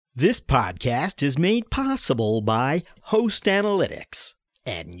This podcast is made possible by Host Analytics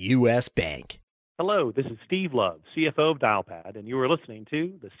and U.S. Bank. Hello, this is Steve Love, CFO of Dialpad, and you are listening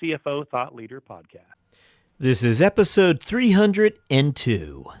to the CFO Thought Leader Podcast. This is episode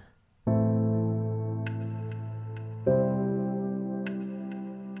 302.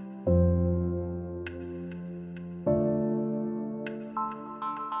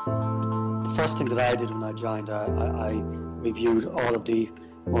 The first thing that I did when I joined, I reviewed all of the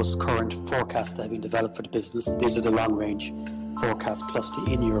most current forecasts that have been developed for the business. These are the long-range forecasts plus the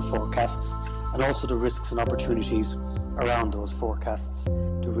in-year forecasts, and also the risks and opportunities around those forecasts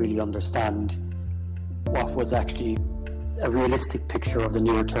to really understand what was actually a realistic picture of the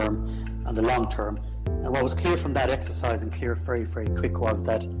near term and the long term. And what was clear from that exercise, and clear very, very quick, was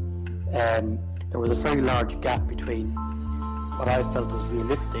that there was a very large gap between what I felt was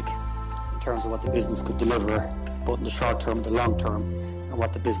realistic in terms of what the business could deliver, both in the short term and the long term, and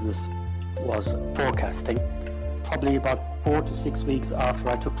what the business was forecasting. Probably about 4 to 6 weeks after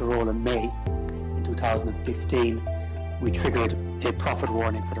I took the role in May in 2015, we triggered a profit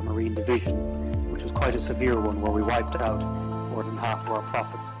warning for the Marine Division, which was quite a severe one, where we wiped out more than half of our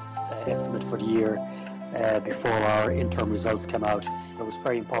profits estimate for the year before our interim results came out. It was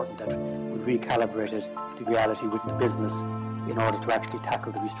very important that we recalibrated the reality within the business in order to actually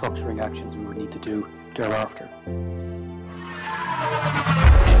tackle the restructuring actions we would need to do thereafter.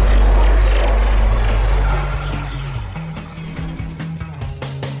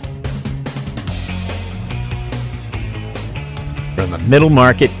 From the Middle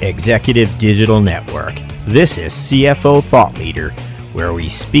Market Executive Digital Network, this is CFO Thought Leader, where we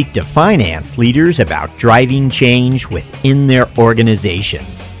speak to finance leaders about driving change within their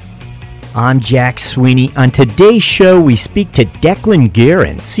organizations. I'm Jack Sweeney. On today's show, we speak to Declan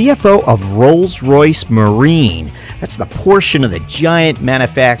Guerin, CFO of Rolls-Royce Marine. That's the portion of the giant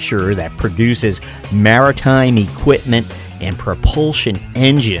manufacturer that produces maritime equipment and propulsion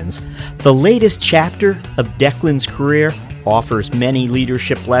engines. The latest chapter of Declan's career offers many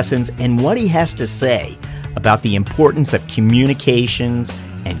leadership lessons, and what he has to say about the importance of communications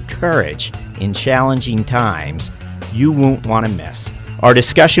and courage in challenging times, you won't want to miss. Our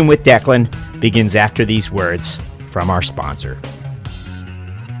discussion with Declan begins after these words from our sponsor.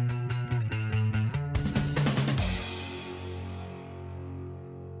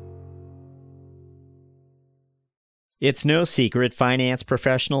 It's no secret finance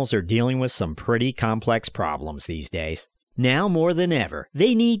professionals are dealing with some pretty complex problems these days. Now more than ever,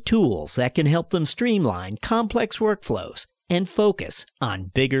 they need tools that can help them streamline complex workflows and focus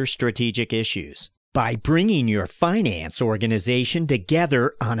on bigger strategic issues. By bringing your finance organization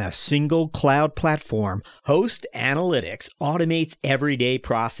together on a single cloud platform, Host Analytics automates everyday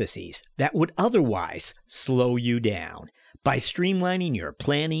processes that would otherwise slow you down. By streamlining your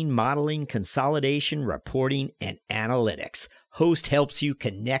planning, modeling, consolidation, reporting, and analytics, Host helps you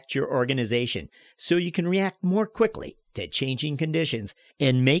connect your organization so you can react more quickly to changing conditions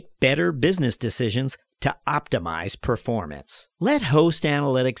and make better business decisions to optimize performance. Let Host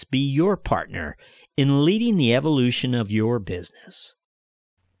Analytics be your partner in leading the evolution of your business.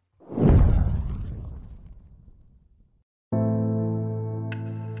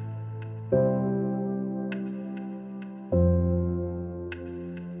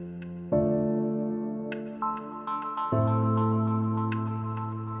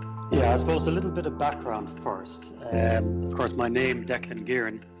 Yeah, I suppose a little bit of background first. Of course, my name, Declan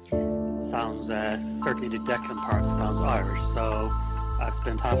Guerin, sounds, certainly the Declan part sounds Irish, so I've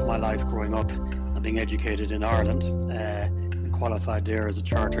spent half of my life growing up and being educated in Ireland, and qualified there as a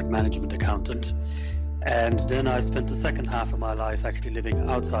chartered management accountant. And then I spent the second half of my life actually living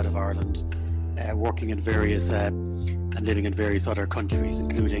outside of Ireland, working in various and living in various other countries,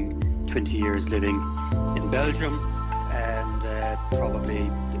 including 20 years living in Belgium, and probably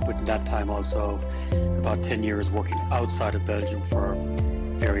within that time also about 10 years working outside of Belgium for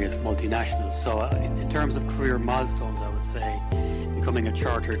various multinationals. So in terms of career milestones, I would say becoming a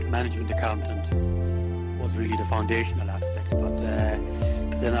chartered management accountant was really the foundational aspect. But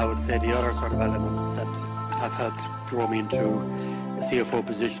then I would say the other sort of elements that have helped grow me into a CFO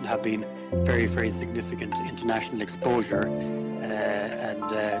position have been very, very significant international exposure and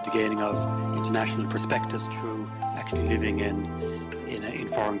the gaining of international perspectives through actually living in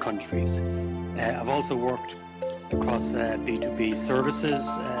foreign countries. I've also worked across B2B services,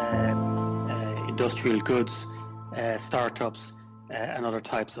 industrial goods, startups, and other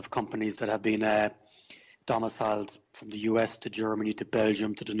types of companies that have been domiciled from the US to Germany to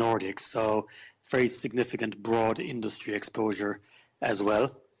Belgium to the Nordics. So very significant broad industry exposure as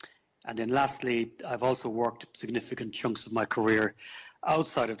well. And then lastly, I've also worked significant chunks of my career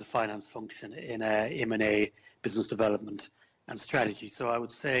outside of the finance function in M&A, business development and strategy. So I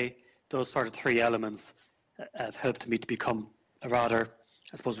would say those sort of three elements have helped me to become a rather,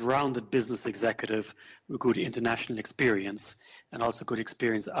 I suppose, rounded business executive with good international experience and also good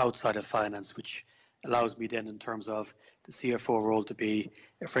experience outside of finance, which allows me then in terms of the CFO role to be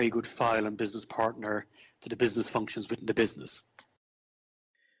a very good file and business partner to the business functions within the business.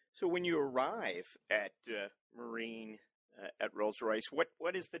 So when you arrive at Marine, at Rolls-Royce,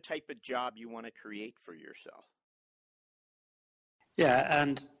 what is the type of job you want to create for yourself? Yeah,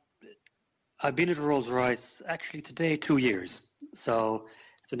 and I've been at Rolls-Royce actually today 2 years, so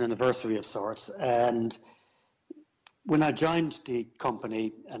it's an anniversary of sorts. And when I joined the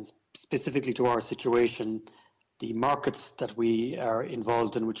company, and specifically to our situation, the markets that we are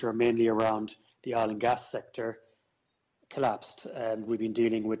involved in, which are mainly around the oil and gas sector, collapsed, and we've been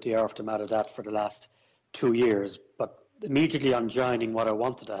dealing with the aftermath of that for the last 2 years. But immediately on joining, what I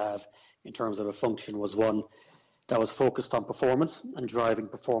wanted to have in terms of a function was one that was focused on performance and driving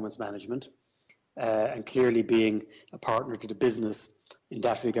performance management, and clearly being a partner to the business in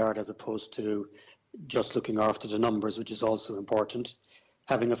that regard, as opposed to just looking after the numbers, which is also important.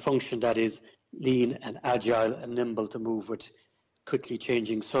 Having a function that is lean and agile and nimble to move with quickly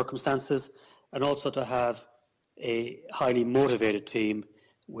changing circumstances, and also to have a highly motivated team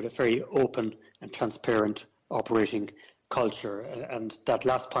with a very open and transparent operating culture. And that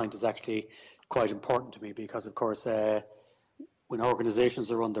last point is actually quite important to me because, of course, when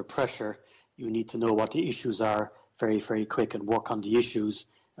organizations are under pressure, you need to know what the issues are very, very quick and work on the issues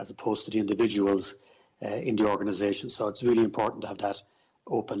as opposed to the individuals in the organization. So it's really important to have that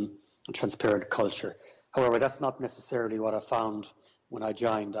open and transparent culture. However, that's not necessarily what I found when I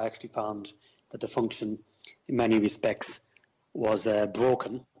joined. I actually found that the function in many respects was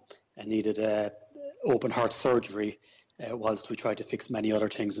broken and needed open heart surgery whilst we tried to fix many other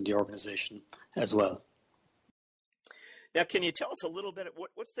things in the organization as well. Now, can you tell us a little bit,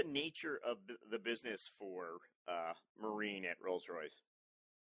 what's the nature of the business for Marine at Rolls-Royce?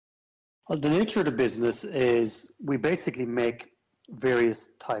 Well, the nature of the business is we basically make various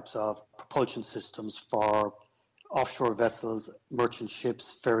types of propulsion systems for offshore vessels, merchant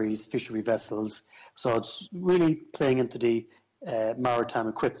ships, ferries, fishery vessels. So it's really playing into the maritime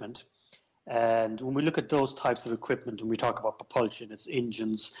equipment. And when we look at those types of equipment, when we talk about propulsion, it's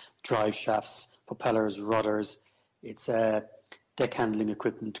engines, drive shafts, propellers, rudders, it's deck handling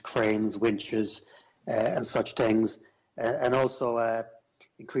equipment, cranes, winches, and such things. And also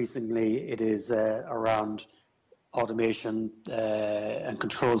increasingly it is around automation and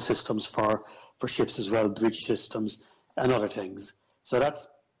control systems for ships as well, bridge systems and other things. So that's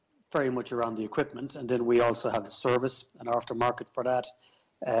very much around the equipment. And then we also have the service and aftermarket for that.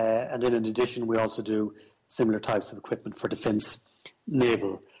 And then in addition, we also do similar types of equipment for defence,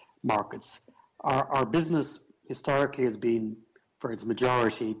 naval markets. Our business historically has been, for its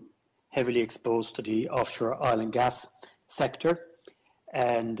majority, heavily exposed to the offshore oil and gas sector.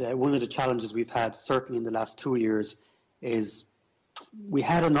 And one of the challenges we've had, certainly in the last 2 years, is we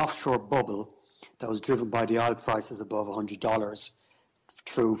had an offshore bubble that was driven by the oil prices above $100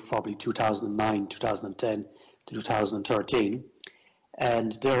 through probably 2009, 2010 to 2013.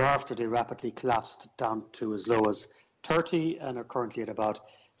 And thereafter, they rapidly collapsed down to as low as 30 and are currently at about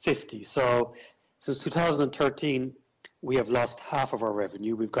 50. So since 2013, we have lost half of our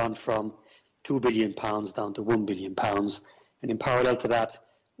revenue. We've gone from £2 billion down to £1 billion. And in parallel to that,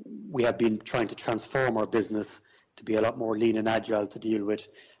 we have been trying to transform our business to be a lot more lean and agile to deal with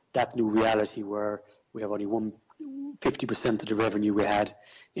that new reality where we have only 50% of the revenue we had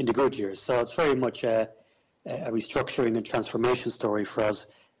in the good years. So it's very much a restructuring and transformation story for us,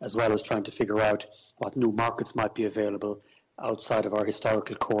 as well as trying to figure out what new markets might be available outside of our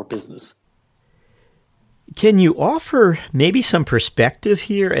historical core business. Can you offer maybe some perspective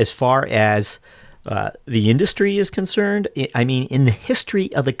here as far as the industry is concerned? I mean, in the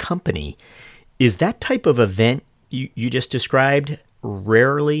history of the company, is that type of event you just described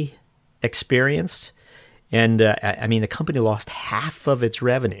rarely experienced? And I mean, the company lost half of its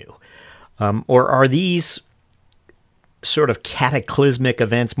revenue. Or are these sort of cataclysmic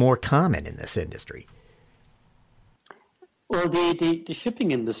events more common in this industry? Well, the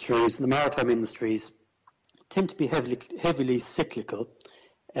shipping industries and the maritime industries tend to be heavily cyclical.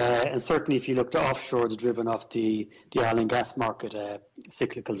 And certainly if you look to offshore, it's driven off the oil and gas market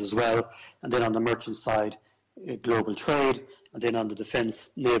cyclicals as well. And then on the merchant side, global trade. And then on the defence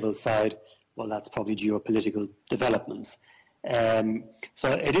naval side, well, that's probably geopolitical developments.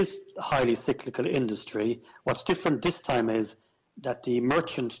 So it is a highly cyclical industry. What's different this time is that the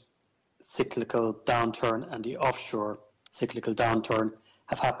merchant cyclical downturn and the offshore cyclical downturn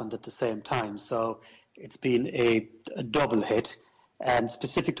have happened at the same time. So it's been a double hit. And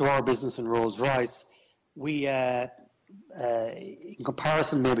specific to our business in Rolls-Royce, we, in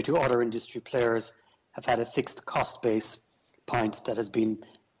comparison maybe to other industry players, have had a fixed cost base point that has been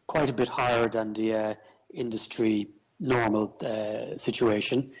quite a bit higher than the industry normal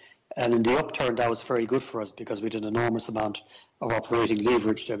situation. And in the upturn, that was very good for us because we had an enormous amount of operating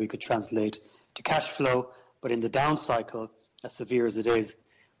leverage that we could translate to cash flow. But in the down cycle, as severe as it is,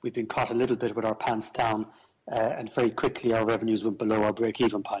 we've been caught a little bit with our pants down, and very quickly our revenues went below our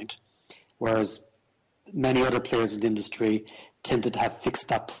break-even point. Whereas many other players in the industry tended to have fixed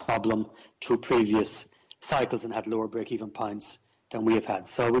that problem through previous cycles and had lower break-even points than we have had.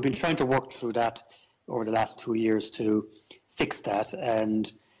 So we've been trying to work through that over the last 2 years to fix that.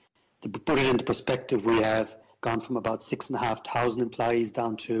 And to put it into perspective, we have gone from about 6,500 employees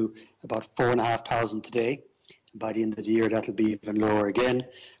down to about 4,500 today. By the end of the year, that'll be even lower again.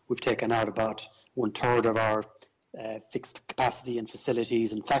 We've taken out about 1/3 of our fixed capacity in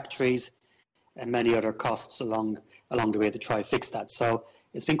facilities and factories, and many other costs along the way to try to fix that. So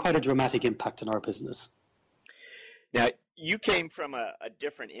it's been quite a dramatic impact on our business. Now, you came from a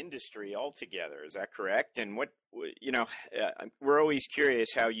different industry altogether, is that correct? And we're always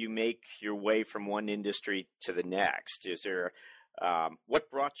curious how you make your way from one industry to the next. Is there, what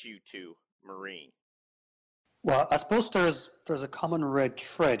brought you to marine? Well, I suppose there's a common red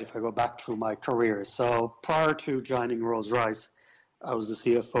thread if I go back through my career. So prior to joining Rolls-Royce, I was the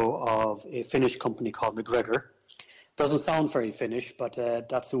CFO of a Finnish company called McGregor. Doesn't sound very Finnish, but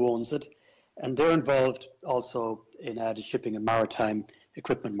that's who owns it. And they're involved also in the shipping and maritime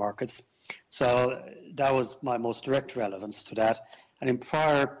equipment markets. So that was my most direct relevance to that. And in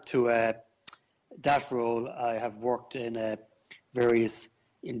prior to that role, I have worked in various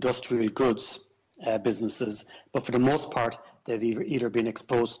industrial goods businesses, but for the most part, they've either been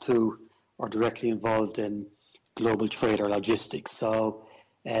exposed to or directly involved in global trade or logistics. So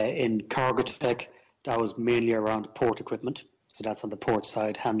in Cargotec, that was mainly around port equipment. So that's on the port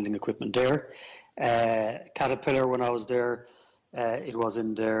side, handling equipment there. Caterpillar, when I was there, it was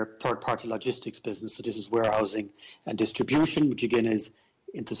in their third-party logistics business. So this is warehousing and distribution, which again is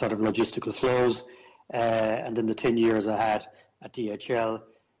into sort of logistical flows. And then the 10 years I had at DHL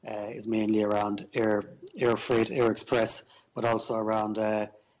is mainly around air freight, air express, but also around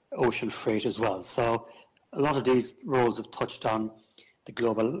ocean freight as well. So a lot of these roles have touched on the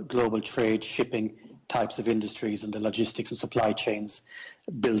global trade, shipping types of industries and the logistics and supply chains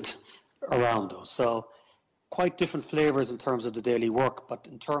built around those. So quite different flavors in terms of the daily work, but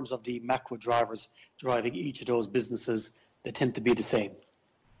in terms of the macro drivers driving each of those businesses, they tend to be the same.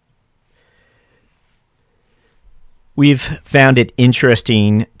 We've found it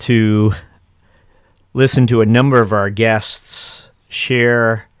interesting to listen to a number of our guests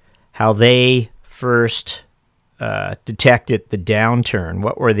share how they first detected the downturn.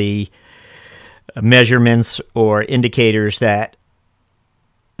 What were the measurements or indicators that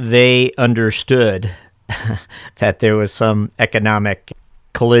they understood that there was some economic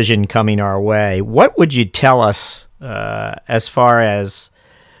collision coming our way? What would you tell us as far as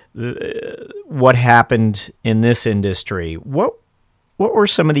what happened in this industry? What were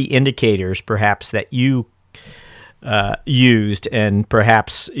some of the indicators perhaps that you used and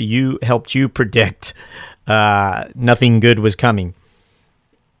perhaps helped you predict nothing good was coming?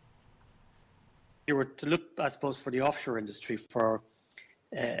 You were to look, I suppose, for the offshore industry for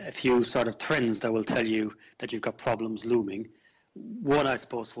a few sort of trends that will tell you that you've got problems looming. One, I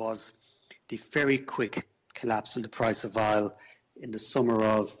suppose, was the very quick collapse in the price of oil in the summer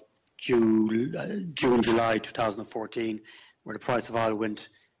of June, July 2014, where the price of oil went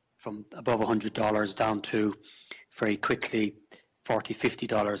from above $100 down to very quickly $40,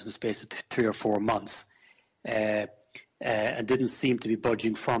 $50 in the space of 3 or 4 months. And didn't seem to be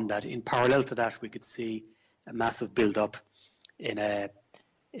budging from that. In parallel to that, we could see a massive build-up in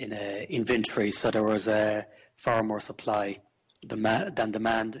inventory. So there was far more supply than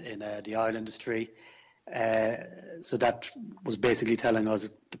demand in the oil industry. So that was basically telling us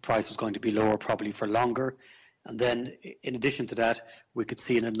that the price was going to be lower probably for longer. And then in addition to that, we could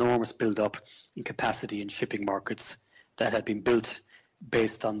see an enormous build-up in capacity in shipping markets that had been built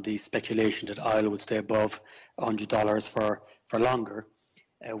based on the speculation that oil would stay above $100 for longer.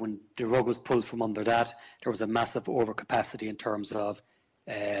 When the rug was pulled from under that, there was a massive overcapacity in terms of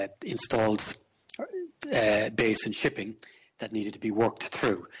installed base in shipping that needed to be worked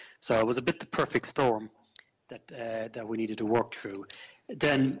through. So it was a bit the perfect storm that we needed to work through.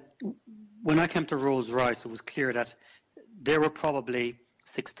 Then when I came to Rolls-Royce, it was clear that they were probably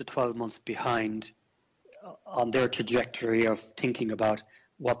 6 to 12 months behind on their trajectory of thinking about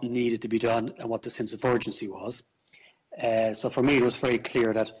what needed to be done and what the sense of urgency was. So for me, it was very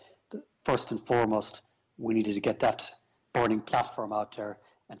clear that first and foremost, we needed to get that burning platform out there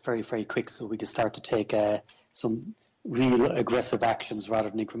and very, very quick so we could start to take some real aggressive actions rather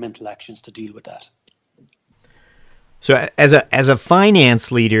than incremental actions to deal with that. So as a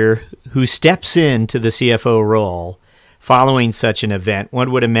finance leader who steps into the CFO role following such an event,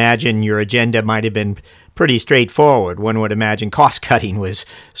 one would imagine your agenda might have been pretty straightforward. One would imagine cost cutting was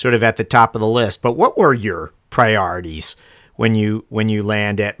sort of at the top of the list. But what were your priorities when you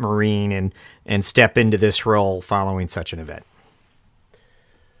land at Marine and step into this role following such an event?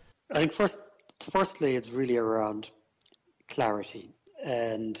 I think firstly, it's really around clarity.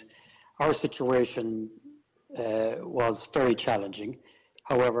 And our situation was very challenging.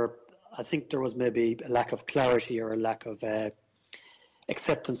 However, I think there was maybe a lack of clarity or a lack of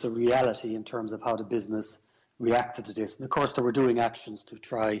acceptance of reality in terms of how the business reacted to this. And of course, they were doing actions to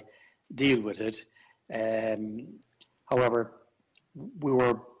try deal with it. However,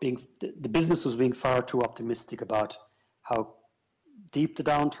 the business was being far too optimistic about how deep the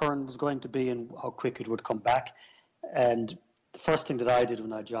downturn was going to be and how quick it would come back. And the first thing that I did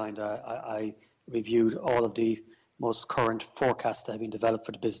when I joined, I reviewed all of the most current forecasts that have been developed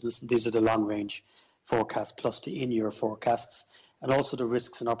for the business. And these are the long-range forecasts plus the in-year forecasts, and also the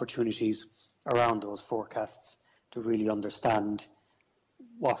risks and opportunities around those forecasts to really understand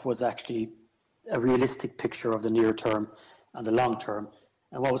what was actually a realistic picture of the near term and the long term.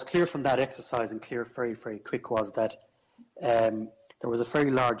 And what was clear from that exercise, and clear very, very quick, was that there was a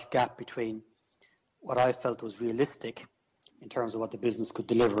very large gap between what I felt was realistic in terms of what the business could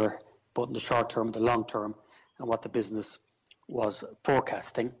deliver, both in the short term and the long term, and what the business was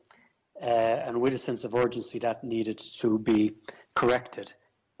forecasting. And with a sense of urgency that needed to be corrected.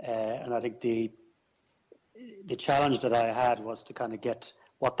 And I think the challenge that I had was to kind of get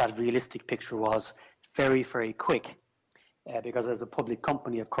what that realistic picture was very, very quick. Because as a public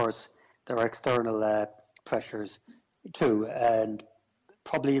company, of course, there are external pressures too. And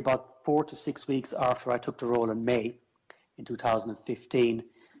probably about 4 to 6 weeks after I took the role in May in 2015,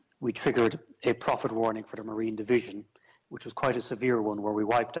 we triggered a profit warning for the Marine division, which was quite a severe one, where we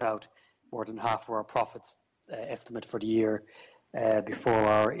wiped out more than half of our profits estimate for the year before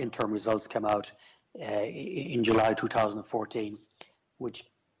our interim results came out in July 2014, which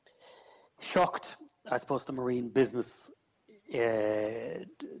shocked, I suppose, the Marine business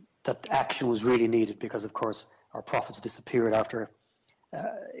that action was really needed, because, of course, our profits disappeared after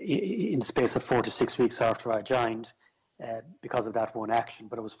in the space of 4 to 6 weeks after I joined because of that one action.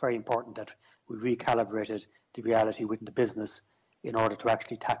 But it was very important that we recalibrated the reality within the business in order to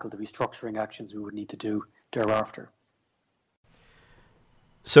actually tackle the restructuring actions we would need to do thereafter.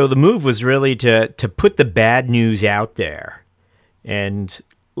 So the move was really to put the bad news out there and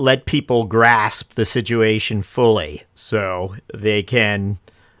let people grasp the situation fully so they can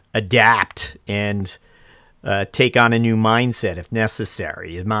adapt and take on a new mindset if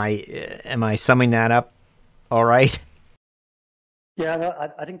necessary. Am I summing that up all right? Yeah,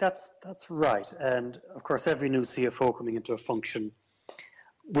 no, I think that's right. And of course, every new CFO coming into a function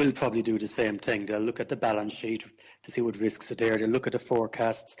will probably do the same thing. They'll look at the balance sheet to see what risks are there. They'll look at the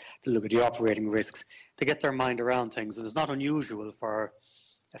forecasts. They'll look at the operating risks to get their mind around things. And it's not unusual for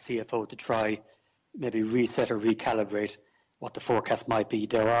a CFO to try maybe reset or recalibrate what the forecast might be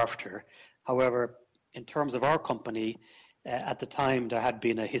thereafter. However, in terms of our company, at the time there had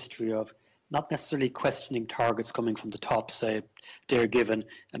been a history of not necessarily questioning targets coming from the top, say they're given,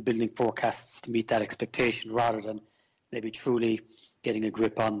 and building forecasts to meet that expectation rather than maybe truly getting a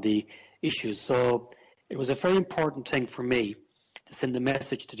grip on the issues. So it was a very important thing for me to send a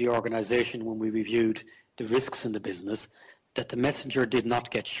message to the organization when we reviewed the risks in the business, that the messenger did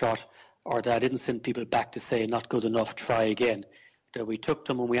not get shot, or that I didn't send people back to say not good enough, try again. That we took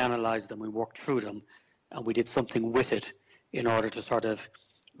them and we analyzed them, we worked through them, and we did something with it in order to sort of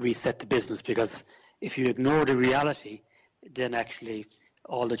reset the business. Because if you ignore the reality, then actually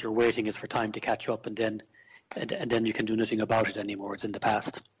all that you're waiting is for time to catch up, and then you can do nothing about it anymore. It's in the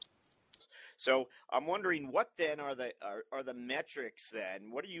past. So I'm wondering, what then are the metrics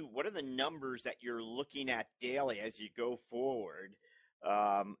then? What are the numbers that you're looking at daily as you go forward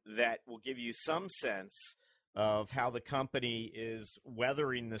that will give you some sense of how the company is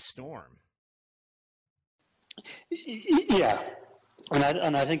weathering the storm? Yeah,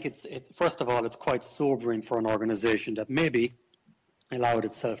 and I think it's first of all, it's quite sobering for an organization that maybe allowed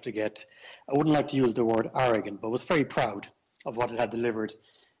itself to get, I wouldn't like to use the word arrogant, but was very proud of what it had delivered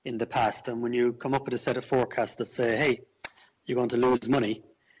in the past. And when you come up with a set of forecasts that say, hey, you're going to lose money,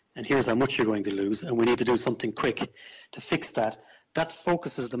 and here's how much you're going to lose, and we need to do something quick to fix that. That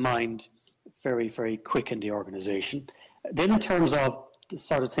focuses the mind very, very quick in the organization. Then in terms of the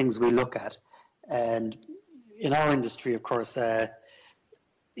sort of things we look at, and in our industry, of course,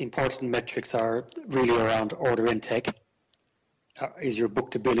 important metrics are really around order intake. Is your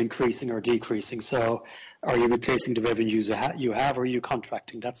book-to-bill increasing or decreasing? So are you replacing the revenues you have, or are you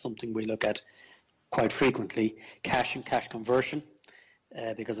contracting? That's something we look at quite frequently. Cash and cash conversion,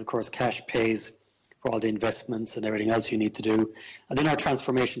 because, of course, cash pays for all the investments and everything else you need to do. And then our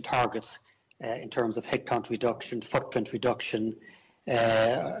transformation targets in terms of headcount reduction, footprint reduction,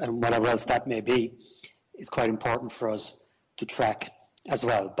 and whatever else that may be, is quite important for us to track as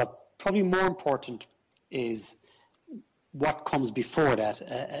well. But probably more important is what comes before that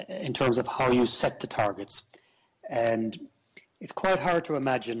in terms of how you set the targets. And it's quite hard to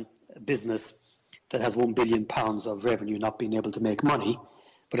imagine a business that has £1 billion of revenue not being able to make money.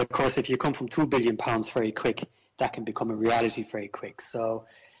 But of course, if you come from £2 billion very quick, that can become a reality very quick. So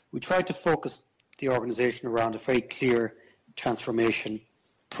we try to focus the organization around a very clear transformation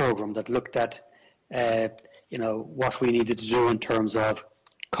program that looked at what we needed to do in terms of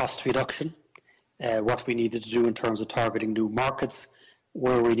cost reduction, what we needed to do in terms of targeting new markets,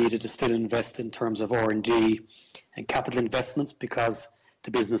 where we needed to still invest in terms of R&D and capital investments, because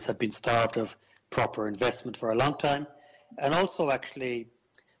the business had been starved of proper investment for a long time, and also, actually,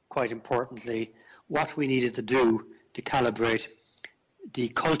 quite importantly, what we needed to do to calibrate the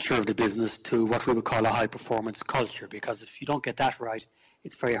culture of the business to what we would call a high-performance culture, because if you don't get that right,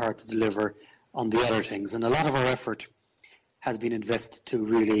 it's very hard to deliver on the other things. And a lot of our effort has been invested to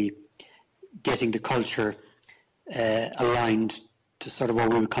really getting the culture aligned to sort of what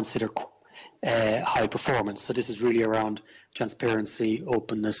we would consider high performance. So this is really around transparency,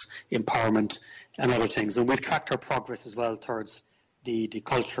 openness, empowerment, and other things. And we've tracked our progress as well towards the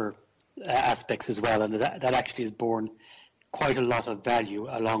culture aspects as well, and that actually has borne quite a lot of value,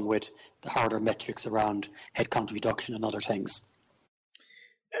 along with the harder metrics around headcount reduction and other things.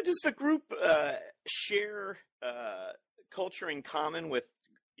 Now, does the group share culture in common with,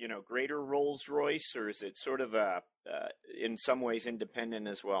 greater Rolls-Royce, or is it sort of in some ways independent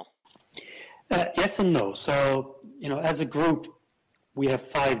as well? Yes and no. So, as a group, we have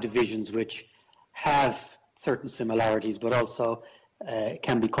 5 divisions which have certain similarities, but also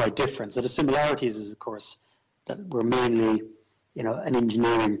can be quite different. So the similarities is, of course, that we're mainly, an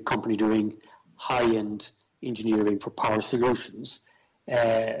engineering company doing high-end engineering for power solutions.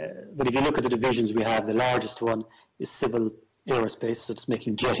 But if you look at the divisions we have, the largest one is civil aerospace, so it's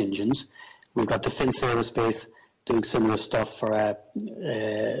making jet engines. We've got defense aerospace doing similar stuff for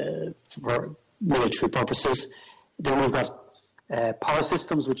military purposes. Then we've got power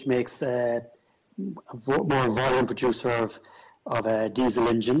systems, which makes more volume producer of diesel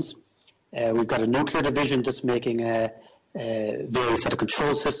engines. We've got a nuclear division that's making various set of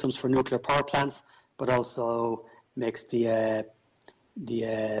control systems for nuclear power plants, but also makes the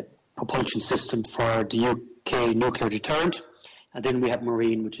propulsion system for the UK nuclear deterrent. And then we have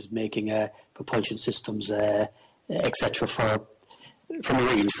Marine, which is making propulsion systems, etc. for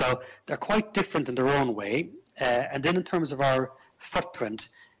Marine. So they're quite different in their own way. And then in terms of our footprint,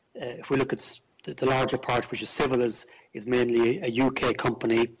 if we look at the larger part, which is civil, is mainly a UK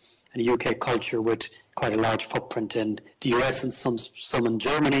company and a UK culture with quite a large footprint in the US and some in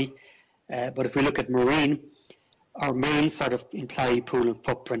Germany. But if we look at Marine, our main sort of employee pool and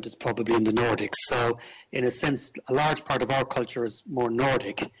footprint is probably in the Nordics. So in a sense, a large part of our culture is more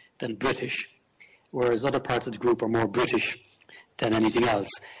Nordic than British, whereas other parts of the group are more British than anything else.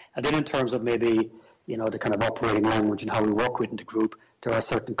 And then in terms of maybe, the kind of operating language and how we work within the group, there are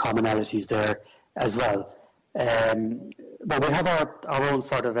certain commonalities there as well. But we have our own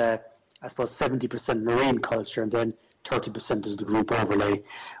sort of, 70% Marine culture, and then 30% is the group overlay,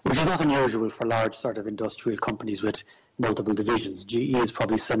 which is not unusual for large sort of industrial companies with multiple divisions. GE is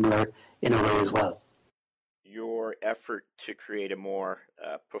probably similar in a way as well. Your effort to create a more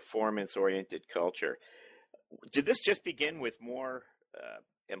performance-oriented culture, did this just begin with more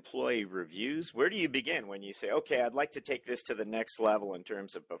employee reviews? Where do you begin when you say, okay, I'd like to take this to the next level in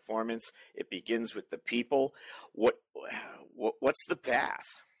terms of performance? It begins with the people. What's the path?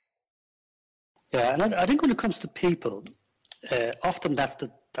 Yeah, and I think when it comes to people, often that's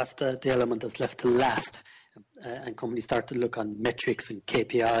the element that's left to last, and companies start to look on metrics and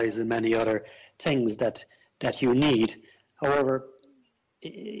KPIs and many other things that you need. However,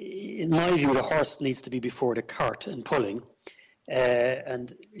 in my view, the horse needs to be before the cart and pulling,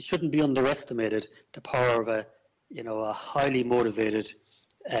 and it shouldn't be underestimated the power of a highly motivated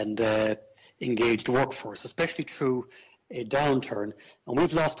and engaged workforce, especially through a downturn, and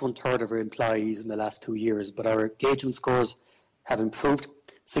we've lost 1/3 of our employees in the last 2 years, but our engagement scores have improved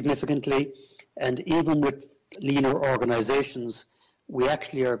significantly. And even with leaner organizations, we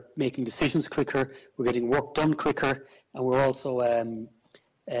actually are making decisions quicker, we're getting work done quicker, and we're also,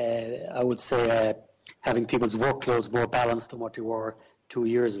 I would say, having people's workloads more balanced than what they were 2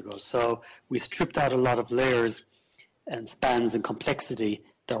 years ago. So we stripped out a lot of layers and spans and complexity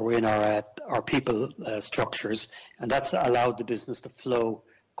that were in our people structures, and that's allowed the business to flow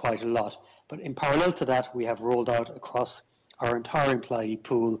quite a lot. But in parallel to that, we have rolled out across our entire employee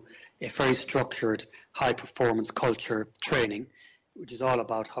pool a very structured high-performance culture training, which is all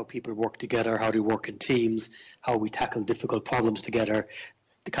about how people work together, how they work in teams, how we tackle difficult problems together,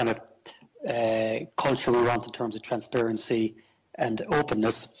 the kind of culture we want in terms of transparency and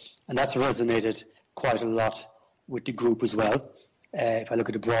openness, and that's resonated quite a lot with the group as well, if I look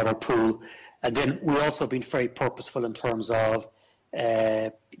at the broader pool. And then we've also been very purposeful in terms of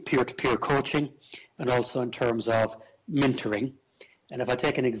peer-to-peer coaching and also in terms of mentoring. And if I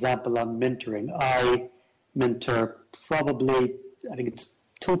take an example on mentoring, I mentor probably, I think it's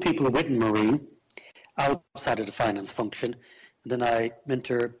 2 people within Marine outside of the finance function, and then I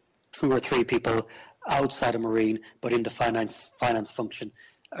mentor 2 or 3 people outside of Marine but in the finance function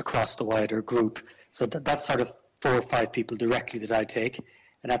across the wider group. So that's sort of 4 or 5 people directly that I take,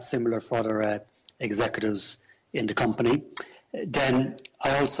 and that's similar for other executives in the company. Then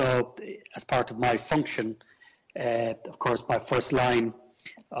I also, as part of my function, of course, my first line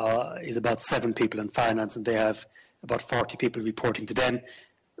is about 7 people in finance, and they have about 40 people reporting to them.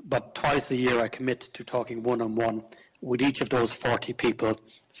 But twice a year I commit to talking one-on-one with each of those 40 people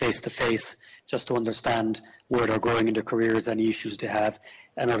face-to-face, just to understand where they're going in their careers, any issues they have,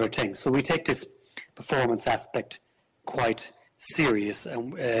 and other things. So we take this performance aspect quite serious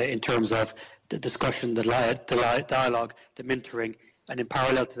in terms of the discussion, the dialogue, the mentoring, and in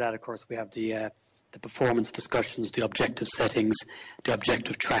parallel to that, of course, we have the performance discussions, the objective settings, the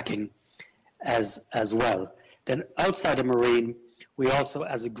objective tracking as well. Then outside of Marine, we also,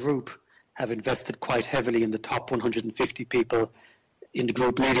 as a group, have invested quite heavily in the top 150 people in the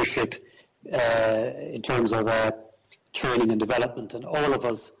group leadership in terms of training and development. And all of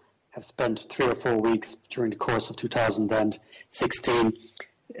us have spent 3 or 4 weeks during the course of 2016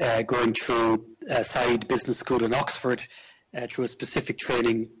 going through Said Business School in Oxford through a specific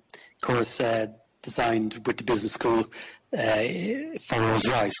training course designed with the business school for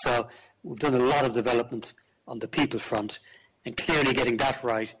Rolls-Royce. So we've done a lot of development on the people front, and clearly getting that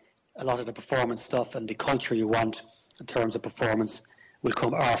right, a lot of the performance stuff and the culture you want in terms of performance will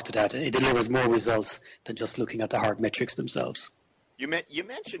come after that. It delivers more results than just looking at the hard metrics themselves. You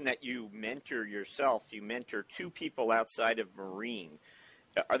mentioned that you mentor yourself. You mentor 2 people outside of Marine.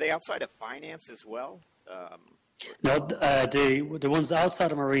 Are they outside of finance as well? No, the ones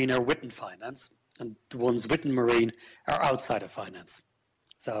outside of Marine are within finance, and the ones within Marine are outside of finance.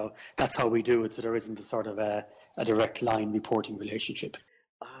 So that's how we do it. So there isn't a sort of a direct line reporting relationship.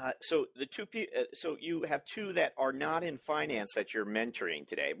 So the 2 people. So you have 2 that are not in finance that you're mentoring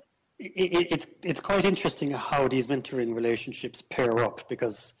today. It's quite interesting how these mentoring relationships pair up,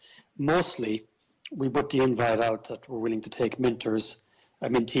 because mostly we put the invite out that we're willing to take mentees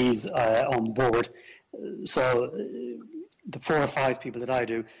on board. So the 4 or 5 people that I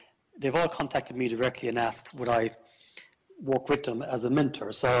do, they've all contacted me directly and asked would I work with them as a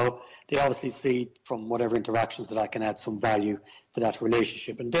mentor. So they obviously see from whatever interactions that I can add some value to that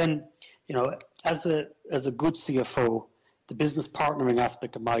relationship. And then, you know, as a good CFO, the business partnering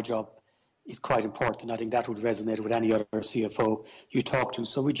aspect of my job is quite important. I think that would resonate with any other CFO you talk to.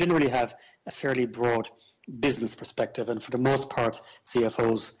 So we generally have a fairly broad business perspective, and for the most part,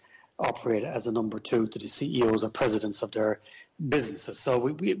 CFOs operate as a number 2 to the CEOs or presidents of their businesses. So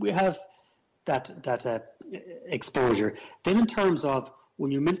we have that exposure. Then in terms of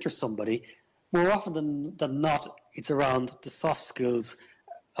when you mentor somebody, more often than not, it's around the soft skills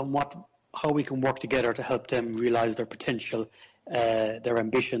and how we can work together to help them realize their potential, their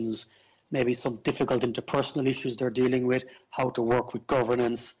ambitions, maybe some difficult interpersonal issues they're dealing with, how to work with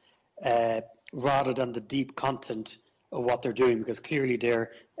governance, rather than the deep content of what they're doing, because clearly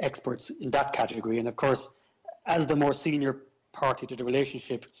they're experts in that category. And of course, as the more senior party to the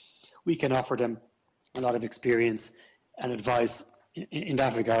relationship, we can offer them a lot of experience and advice in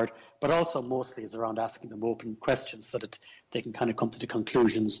that regard, but also mostly it's around asking them open questions so that they can kind of come to the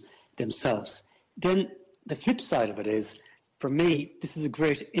conclusions themselves. Then the flip side of it is, for me, this is a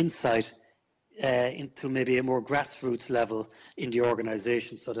great insight into maybe a more grassroots level in the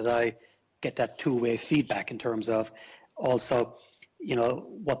organization, so that I get that 2-way feedback in terms of also,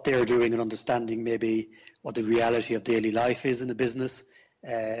 what they're doing and understanding maybe what the reality of daily life is in a business,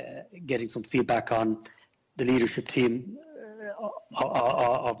 getting some feedback on the leadership team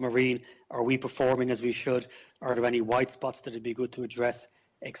of Marine. Are we performing as we should? Are there any white spots that it'd be good to address,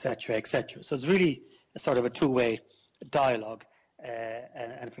 etc., etc.? So it's really a sort of a two-way dialogue,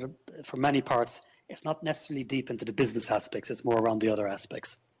 and for many parts, it's not necessarily deep into the business aspects. It's more around the other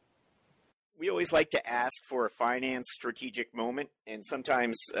aspects. We always like to ask for a finance strategic moment, and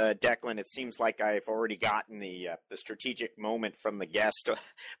sometimes, Declan, it seems like I've already gotten the strategic moment from the guest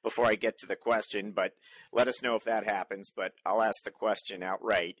before I get to the question, but let us know if that happens, but I'll ask the question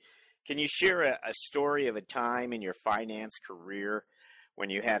outright. Can you share a story of a time in your finance career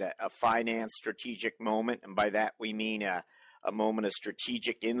when you had a finance strategic moment, and by that we mean a moment of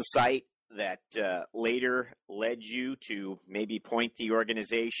strategic insight that later led you to maybe point the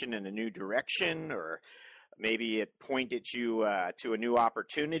organization in a new direction, or maybe it pointed you to a new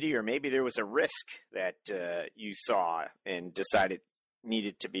opportunity, or maybe there was a risk that you saw and decided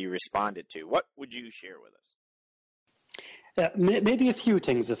needed to be responded to? What would you share with us? Maybe a few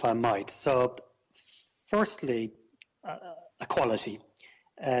things, if I might. So firstly, equality.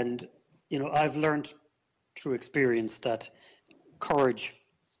 And, I've learned through experience that courage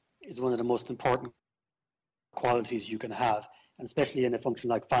is one of the most important qualities you can have, and especially in a function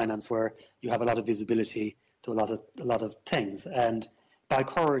like finance, where you have a lot of visibility to a lot of things. And by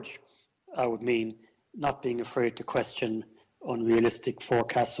courage, I would mean not being afraid to question unrealistic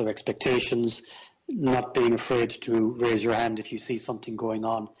forecasts or expectations, not being afraid to raise your hand if you see something going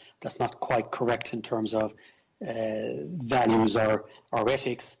on that's not quite correct in terms of values or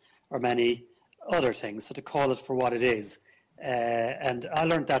ethics or many other things. So to call it for what it is. And I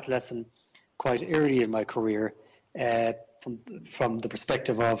learned that lesson quite early in my career, from the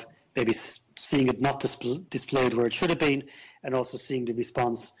perspective of maybe seeing it not displayed where it should have been, and also seeing the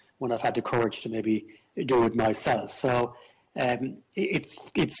response when I've had the courage to maybe do it myself. So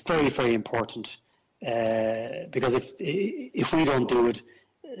it's very, very important, because if we don't do it,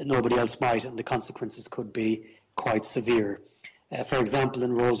 nobody else might, and the consequences could be quite severe. For example,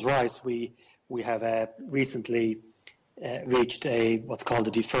 in Rolls-Royce, we have recently reached what's called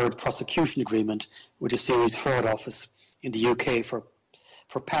a deferred prosecution agreement with the Series Fraud Office in the UK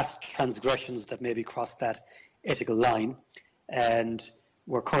for past transgressions that maybe crossed that ethical line, and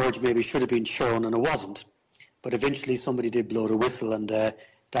where courage maybe should have been shown and it wasn't. But eventually somebody did blow the whistle, and that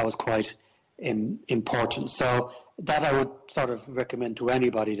was quite important. So that I would sort of recommend to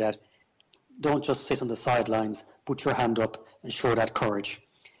anybody, that don't just sit on the sidelines, put your hand up and show that courage.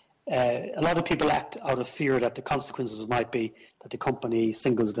 A lot of people act out of fear that the consequences might be that the company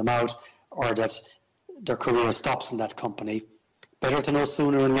singles them out, or that their career stops in that company. Better to know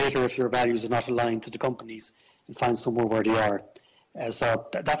sooner and later if your values are not aligned to the company's, and find somewhere where they are. So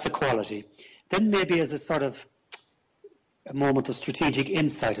that's a quality. Then maybe as a sort of a moment of strategic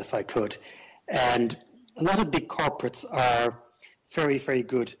insight, if I could. And a lot of big corporates are very, very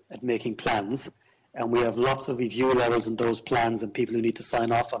good at making plans. And we have lots of review levels in those plans and people who need to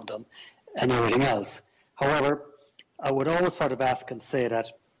sign off on them and everything else. However, I would always sort of ask and say that,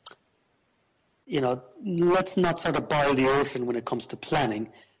 let's not sort of boil the ocean when it comes to planning,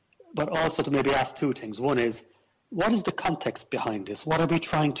 but also to maybe ask two things. One is, what is the context behind this? What are we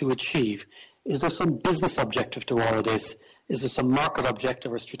trying to achieve? Is there some business objective to all of this? Is there some market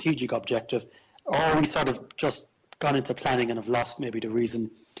objective or strategic objective? Or are we sort of just gone into planning and have lost maybe the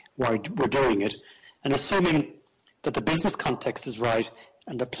reason why we're doing it? And assuming that the business context is right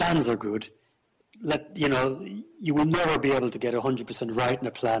and the plans are good, you will never be able to get 100% right in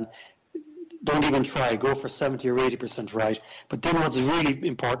a plan. Don't even try. Go for 70 or 80% right. But then what's really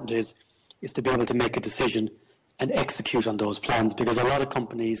important is to be able to make a decision and execute on those plans, because a lot of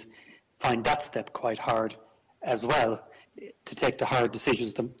companies find that step quite hard as well, to take the hard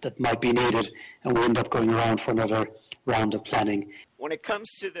decisions that might be needed, and we end up going around for another round of planning. When it comes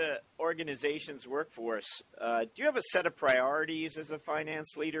to the organization's workforce, do you have a set of priorities as a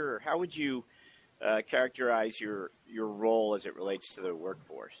finance leader, or how would you characterize your role as it relates to the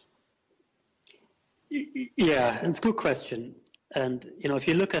workforce? Yeah, it's a good question. And, if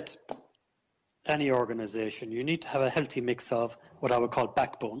you look at any organization, you need to have a healthy mix of what I would call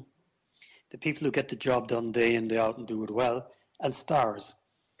backbone, the people who get the job done day in, day out and do it well, and stars.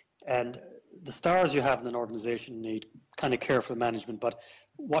 And the stars you have in an organization need kind of careful management, but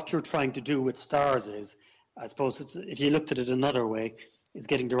what you're trying to do with stars is, I suppose, if you looked at it another way, is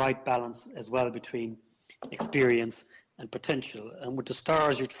getting the right balance as well between experience and potential. And with the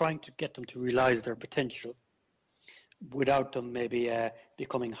stars, you're trying to get them to realize their potential without them maybe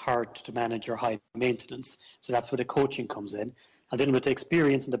becoming hard to manage or high maintenance. So that's where the coaching comes in. And then with the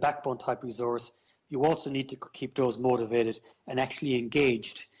experience and the backbone type resource, you also need to keep those motivated and actually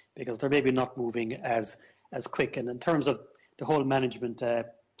engaged, because they're maybe not moving as quick. And in terms of the whole management,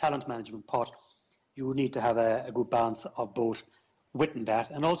 talent management pot, you need to have a good balance of both within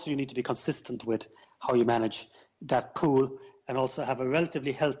that, and also you need to be consistent with how you manage that pool, and also have a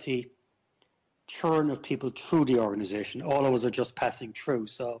relatively healthy churn of people through the organization. All of us are just passing through.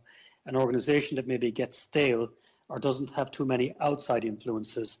 So an organization that maybe gets stale or doesn't have too many outside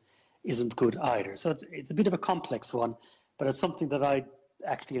influences isn't good either. So it's a bit of a complex one, but it's something that I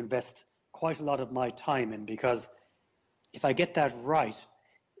actually invest quite a lot of my time in, because if I get that right,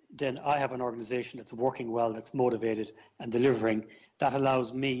 then I have an organization that's working well, that's motivated and delivering. That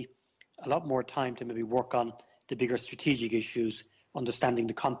allows me a lot more time to maybe work on the bigger strategic issues, understanding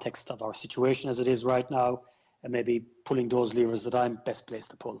the context of our situation as it is right now, and maybe pulling those levers that I'm best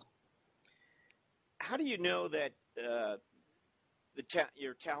placed to pull. How do you know that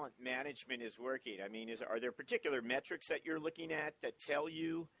your talent management is working? I mean, are there particular metrics that you're looking at that tell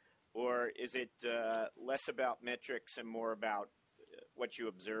you, or is it less about metrics and more about what you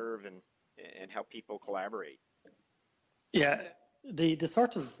observe and how people collaborate? Yeah, the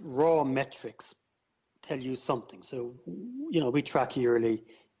sort of raw metrics tell you something. So, we track yearly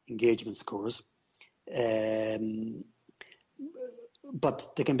engagement scores,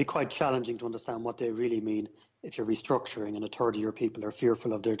 but they can be quite challenging to understand what they really mean if you're restructuring and a third of your people are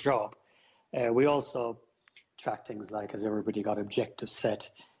fearful of their job. We also track things like, has everybody got objectives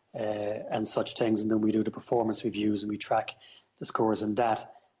set and such things, and then we do the performance reviews and we track the scores and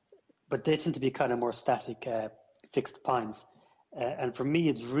that. But they tend to be kind of more static, fixed points. And for me,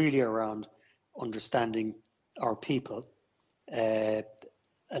 it's really around understanding our people and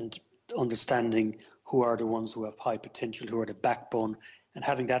understanding who are the ones who have high potential, who are the backbone, and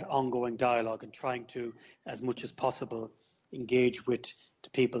having that ongoing dialogue and trying to, as much as possible, engage with the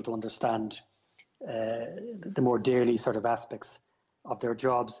people to understand the more daily sort of aspects of their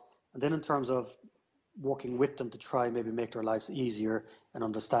jobs. And then in terms of working with them to try maybe make their lives easier and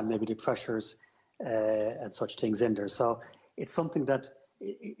understand maybe the pressures and such things in there. So it's something that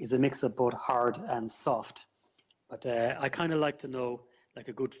is a mix of both hard and soft. But I kind of like to know, like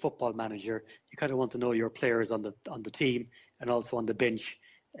a good football manager, you kind of want to know your players on the team and also on the bench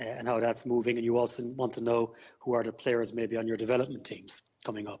and how that's moving. And you also want to know who are the players maybe on your development teams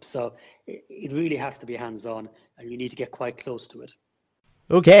coming up. So it really has to be hands-on, and you need to get quite close to it.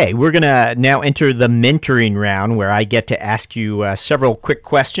 Okay, we're going to now enter the mentoring round, where I get to ask you several quick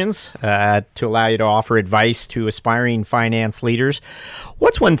questions to allow you to offer advice to aspiring finance leaders.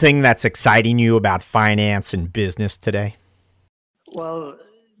 What's one thing that's exciting you about finance and business today? Well,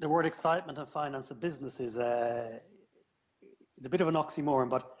 the word excitement in finance and business is a bit of an oxymoron,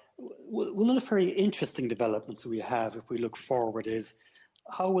 but one of the very interesting developments we have, if we look forward, is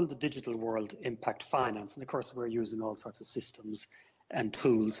how will the digital world impact finance? And of course, we're using all sorts of systems and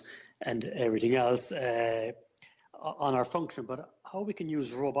tools and everything else on our function, but how we can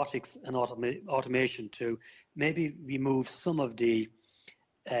use robotics and automation to maybe remove some of the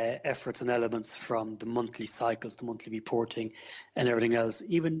efforts and elements from the monthly cycles, the monthly reporting and everything else,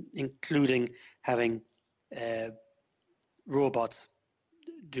 even including having robots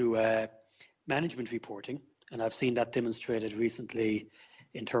do management reporting. And I've seen that demonstrated recently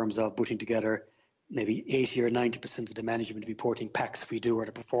in terms of putting together maybe 80 or 90% of the management reporting packs we do, or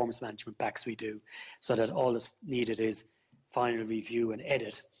the performance management packs we do, so that all that's needed is final review and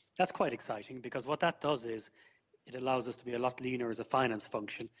edit. That's quite exciting, because what that does is it allows us to be a lot leaner as a finance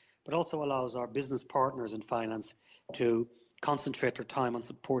function, but also allows our business partners in finance to concentrate their time on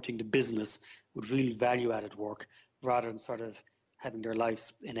supporting the business with really value-added work, rather than sort of having their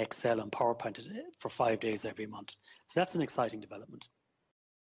lives in Excel and PowerPoint for 5 days every month. So that's an exciting development.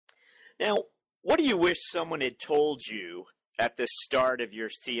 Now, what do you wish someone had told you at the start of your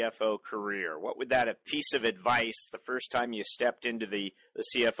CFO career? What would that a piece of advice the first time you stepped into the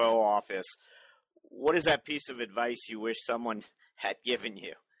CFO office? What is that piece of advice you wish someone had given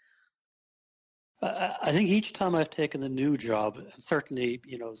you? I think each time I've taken a new job, and certainly,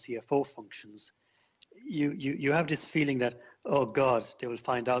 CFO functions, you have this feeling that, oh God, they will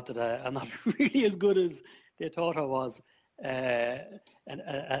find out that I'm not really as good as they thought I was.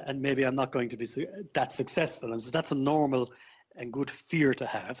 And maybe I'm not going to be that successful. And so that's a normal and good fear to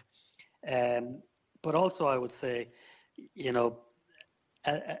have. But also I would say,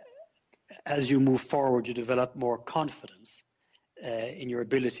 as you move forward, you develop more confidence in your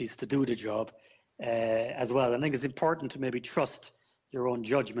abilities to do the job as well. I think it's important to maybe trust your own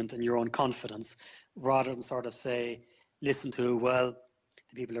judgment and your own confidence, rather than sort of say, listen to, well,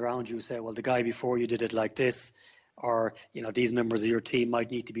 the people around you say, well, the guy before you did it like this, or these members of your team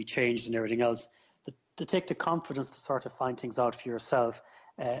might need to be changed and everything else. To take the confidence to sort of find things out for yourself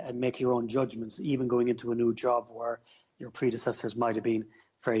and make your own judgments, even going into a new job where your predecessors might have been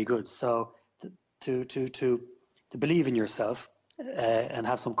very good. So to believe in yourself and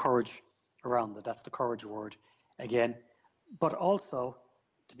have some courage around it. That's the courage word again. But also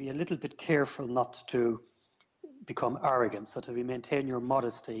to be a little bit careful not to become arrogant. So to maintain your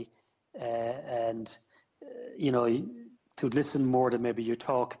modesty and to listen more than maybe you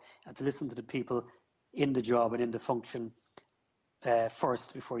talk, and to listen to the people in the job and in the function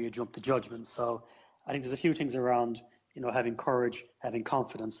first before you jump to judgment. So I think there's a few things around, having courage, having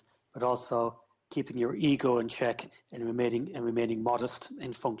confidence, but also keeping your ego in check and remaining modest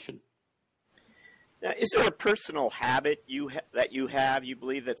in function. Now, is there a personal habit that you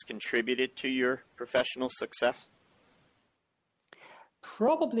believe that's contributed to your professional success?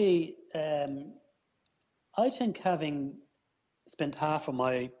 Probably, I think having spent half of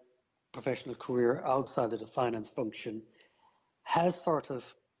my professional career outside of the finance function has sort of,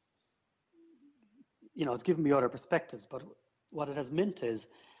 it's given me other perspectives, but what it has meant is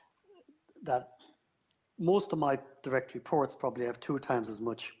that most of my direct reports probably have 2 times as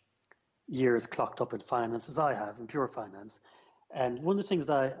much years clocked up in finance as I have in pure finance. And one of the things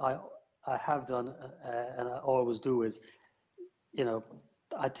that I have done and I always do is,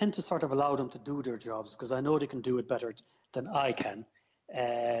 I tend to sort of allow them to do their jobs because I know they can do it better than I can.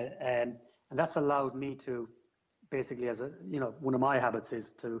 And that's allowed me to basically, one of my habits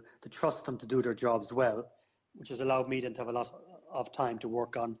is to trust them to do their jobs well, which has allowed me then to have a lot of time to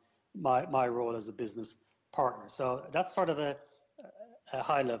work on my role as a business partner. So that's sort of a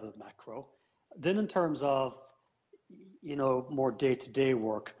high level macro. Then in terms of, more day-to-day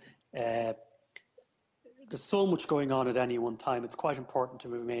work, there's so much going on at any one time. It's quite important to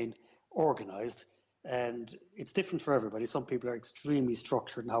remain organized, and it's different for everybody. Some people are extremely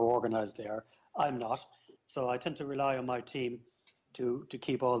structured in how organized they are. I'm not. So I tend to rely on my team to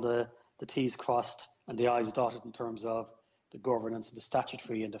keep all the T's crossed and the I's dotted in terms of the governance and the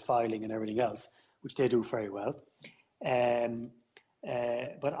statutory and the filing and everything else, which they do very well.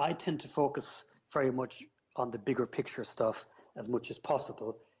 But I tend to focus very much on the bigger picture stuff as much as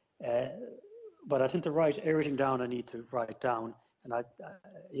possible. But I tend to write everything down I need to write down, and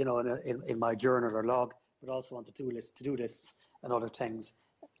in my journal or log, but also on to-do lists and other things,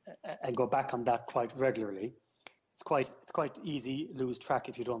 and go back on that quite regularly. It's quite easy to lose track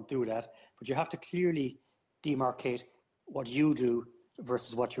if you don't do that, but you have to clearly demarcate what you do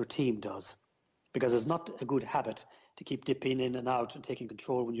versus what your team does, because it's not a good habit to keep dipping in and out and taking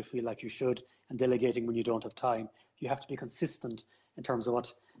control when you feel like you should and delegating when you don't have time. You have to be consistent in terms of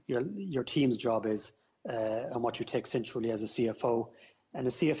what your team's job is and what you take centrally as a CFO. And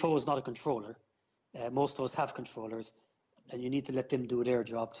a CFO is not a controller. Most of us have controllers, and you need to let them do their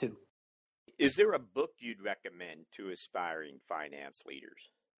job too. Is there a book you'd recommend to aspiring finance leaders?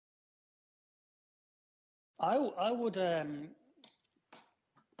 I would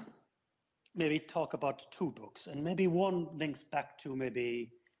maybe talk about 2 books, and maybe one links back to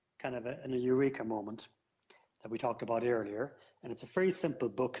maybe kind of a eureka moment that we talked about earlier. And it's a very simple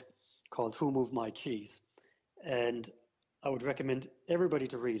book called Who Moved My Cheese? And I would recommend everybody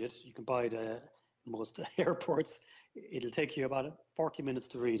to read it. You can buy it at most airports. It'll take you about 40 minutes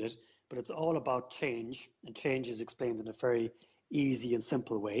to read it, but it's all about change, and change is explained in a very easy and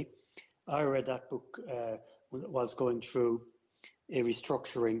simple way. I read that book whilst going through a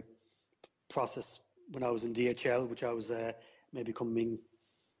restructuring process when I was in DHL, which I was maybe coming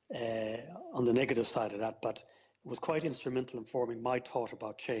on the negative side of that, but it was quite instrumental in forming my thought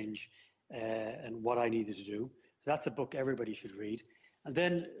about change and what I needed to do. So that's a book everybody should read. And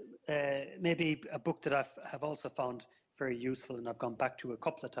then maybe a book that have also found very useful and I've gone back to a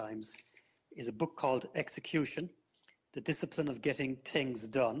couple of times is a book called Execution, The Discipline of Getting Things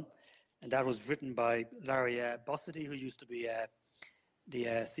Done. And that was written by Larry Bossidy, who used to be the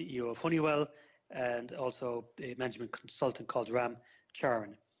CEO of Honeywell, and also a management consultant called Ram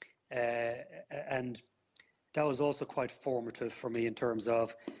Charan. And that was also quite formative for me in terms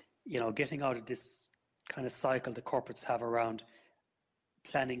of, getting out of this kind of cycle the corporates have around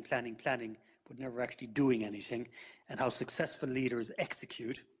planning, but never actually doing anything, and how successful leaders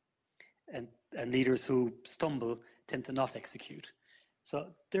execute and leaders who stumble tend to not execute. So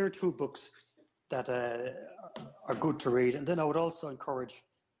there are 2 books that are good to read. And then I would also encourage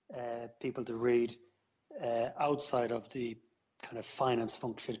people to read outside of the kind of finance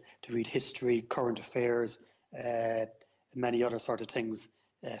function, to read history, current affairs, many other sort of things,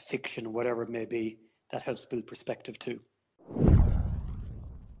 fiction, whatever it may be. That helps build perspective too.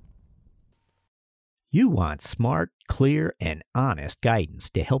 You want smart, clear, and honest guidance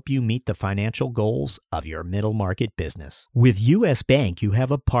to help you meet the financial goals of your middle market business. With U.S. Bank, you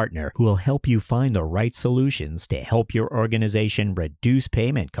have a partner who will help you find the right solutions to help your organization reduce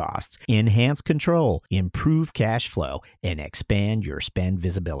payment costs, enhance control, improve cash flow, and expand your spend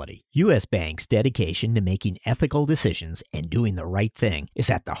visibility. U.S. Bank's dedication to making ethical decisions and doing the right thing is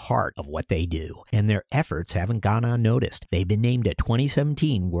at the heart of what they do, and their efforts haven't gone unnoticed. They've been named a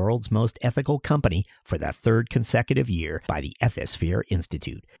 2017 World's Most Ethical Company for the third consecutive year by the Ethisphere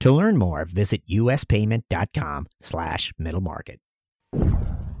Institute. To learn more, visit uspayment.com/middle-market.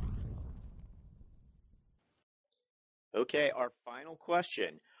 Okay, our final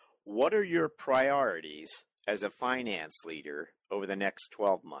question. What are your priorities as a finance leader over the next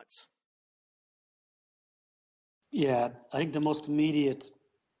 12 months? Yeah, I think the most immediate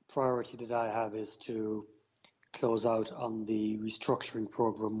priority that I have is to close out on the restructuring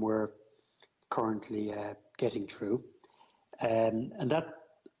program we're currently getting through. And that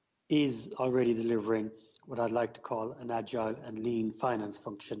is already delivering what I'd like to call an agile and lean finance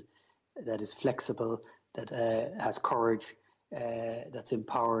function that is flexible, that has courage, that's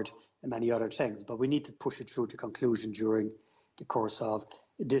empowered, and many other things. But we need to push it through to conclusion during the course of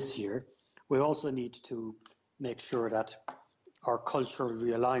this year. We also need to make sure that our cultural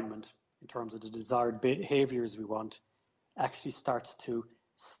realignment in terms of the desired behaviors we want actually starts to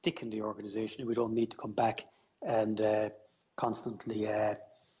stick in the organization. We don't need to come back and constantly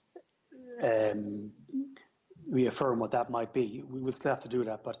reaffirm what that might be. We will still have to do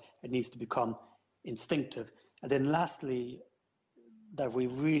that, but it needs to become instinctive. And then lastly, that we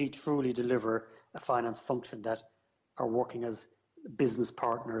really truly deliver a finance function that are working as business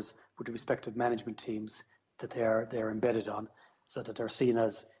partners with the respective management teams that they're embedded on, so that they're seen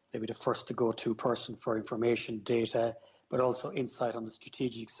as maybe the first to go-to person for information, data, but also insight on the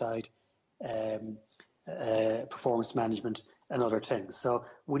strategic side, performance management, and other things. So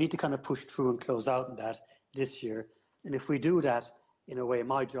we need to kind of push through and close out on that this year. And if we do that, in a way,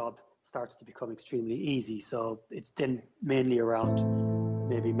 my job starts to become extremely easy. So it's then mainly around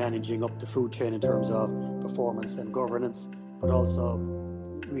maybe managing up the food chain in terms of performance and governance, but also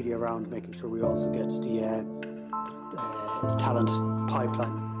really around making sure we also get the talent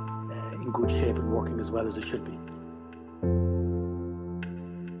pipeline in good shape and working as well as it should be.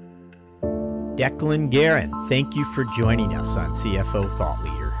 Declan Guerin, thank you for joining us on CFO Thought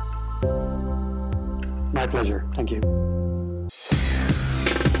Leader. My pleasure. Thank you.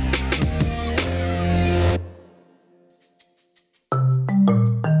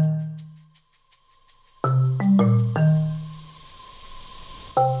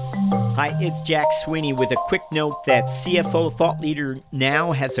 Hi, it's Jack Sweeney with a quick note that CFO Thought Leader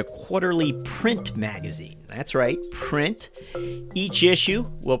now has a quarterly print magazine. That's right, print. Each issue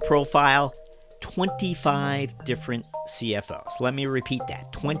will profile 25 different CFOs. Let me repeat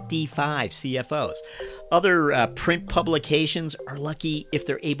that, 25 CFOs. Other print publications are lucky if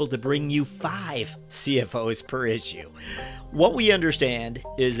they're able to bring you 5 CFOs per issue. What we understand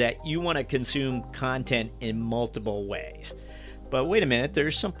is that you want to consume content in multiple ways. But wait a minute,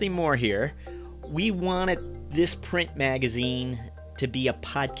 there's something more here. We wanted this print magazine to be a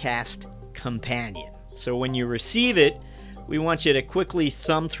podcast companion. So when you receive it, we want you to quickly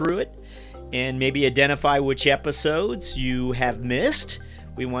thumb through it and maybe identify which episodes you have missed.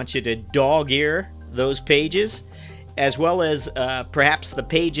 We want you to dog-ear those pages, as well as perhaps the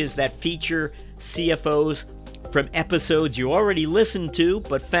pages that feature CFOs from episodes you already listened to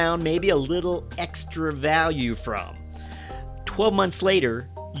but found maybe a little extra value from. 12 months later,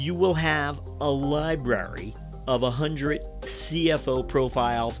 you will have a library of 100 CFO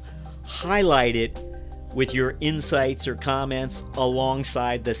profiles highlighted with your insights or comments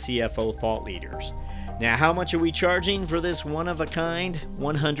alongside the CFO thought leaders. Now, how much are we charging for this one-of-a-kind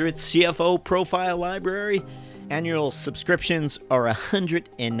 100 CFO profile library? Annual subscriptions are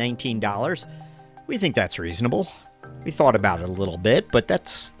 $119. We think that's reasonable. We thought about it a little bit, but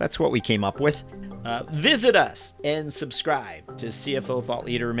that's what we came up with. Visit us and subscribe to CFO Thought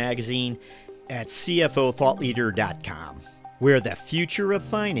Leader magazine at cfothoughtleader.com, where the future of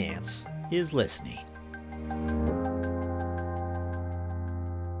finance is listening.